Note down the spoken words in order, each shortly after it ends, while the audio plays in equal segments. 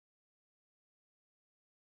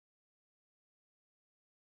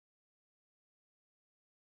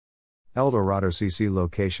Eldorado CC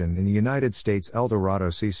location in the United States. Eldorado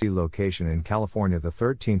CC location in California. The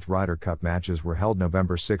 13th Ryder Cup matches were held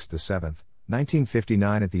November 6 to 7,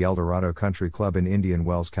 1959 at the Eldorado Country Club in Indian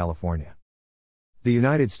Wells, California. The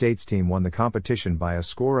United States team won the competition by a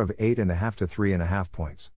score of 8.5 to 3.5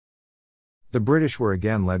 points. The British were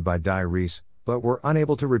again led by Dai Rees, but were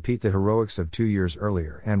unable to repeat the heroics of 2 years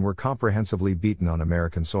earlier and were comprehensively beaten on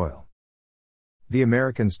American soil. The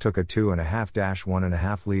Americans took a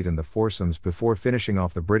 2.5-1.5 lead in the foursomes before finishing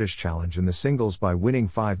off the British challenge in the singles by winning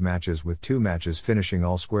 5 matches, with 2 matches finishing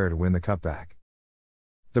all square to win the cup back.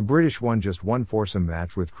 The British won just one foursome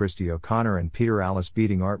match, with Christy O'Connor and Peter Alliss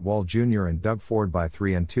beating Art Wall Jr. and Doug Ford by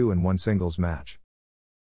 3-2 in one singles match.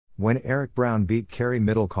 When Eric Brown beat Kerry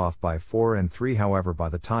Middlecoff by 4-3, however, by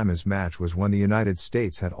the time his match was won, the United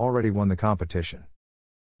States had already won the competition.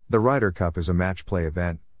 The Ryder Cup is a match play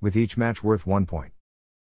event, with each match worth 1 point.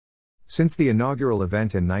 Since the inaugural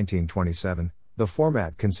event in 1927, the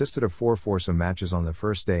format consisted of 4 foursome matches on the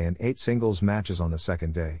first day and 8 singles matches on the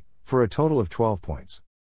second day, for a total of 12 points.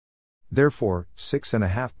 Therefore,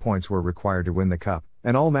 6.5 points were required to win the cup,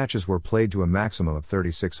 and all matches were played to a maximum of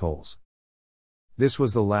 36 holes. This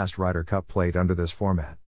was the last Ryder Cup played under this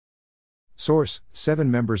format. Source: 7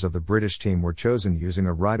 members of the British team were chosen using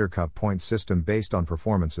a Ryder Cup point system based on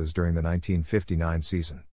performances during the 1959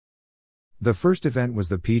 season. The first event was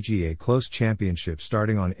the PGA Close Championship,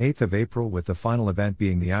 starting on 8th of April, with the final event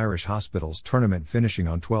being the Irish Hospitals Tournament finishing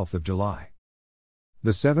on 12th of July.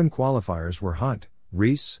 The 7 qualifiers were Hunt,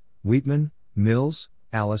 Rees, Wheatman, Mills,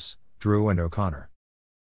 Alliss, Drew and O'Connor.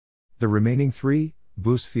 The remaining 3,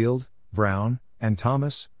 Bousfield, Brown, and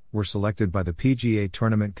Thomas, were selected by the PGA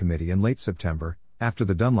Tournament Committee in late September, after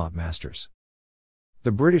the Dunlop Masters.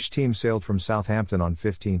 The British team sailed from Southampton on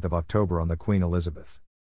 15th of October on the Queen Elizabeth.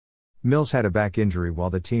 Mills had a back injury while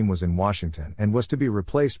the team was in Washington and was to be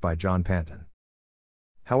replaced by John Panton.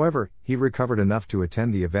 However, he recovered enough to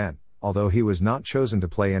attend the event, although he was not chosen to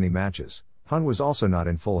play any matches. Hunt was also not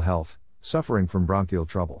in full health, suffering from bronchial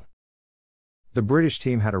trouble. The British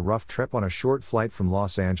team had a rough trip on a short flight from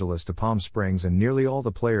Los Angeles to Palm Springs, and nearly all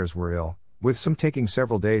the players were ill, with some taking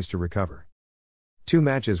several days to recover. 2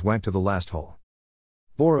 matches went to the last hole.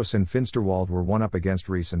 Boros and Finsterwald were one up against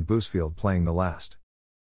Rees and Bousfield, playing the last.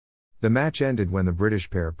 The match ended when the British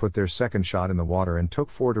pair put their second shot in the water and took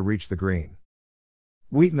 4 to reach the green.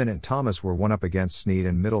 Wheatman and Thomas were one up against Sneed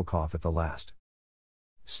and Middlecoff at the last.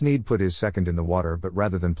 Sneed put his second in the water, but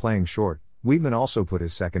rather than playing short, Wheatman also put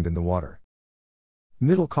his second in the water.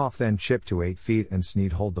 Middlecoff then chipped to 8 feet and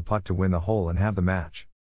Sneed holed the putt to win the hole and have the match.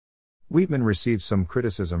 Wheatman received some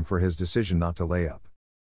criticism for his decision not to lay up.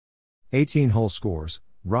 18-hole scores: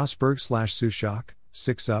 Rosberg/Sushak,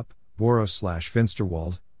 6 up,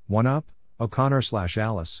 Boros/Finsterwald, 1 up,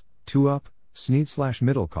 O'Connor/Alliss, 2 up,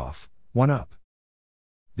 Sneed/Middlecoff, 1 up.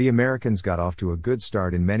 The Americans got off to a good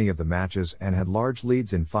start in many of the matches and had large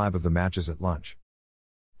leads in 5 of the matches at lunch.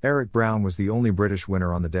 Eric Brown was the only British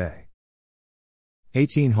winner on the day.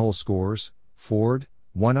 18-hole scores: Ford,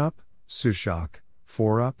 1 up, Sushak,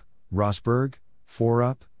 4 up, Rosberg, 4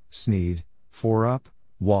 up, Sneed, 4 up,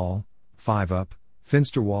 Wall, 5 up,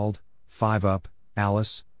 Finsterwald, 5 up,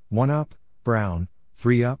 Alliss, 1 up, Brown,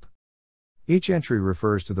 3 up. Each entry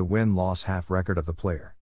refers to the win-loss half record of the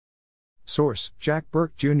player. Source: Jack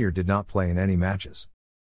Burke Jr. did not play in any matches.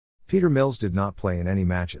 Peter Mills did not play in any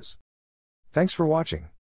matches. Thanks for watching.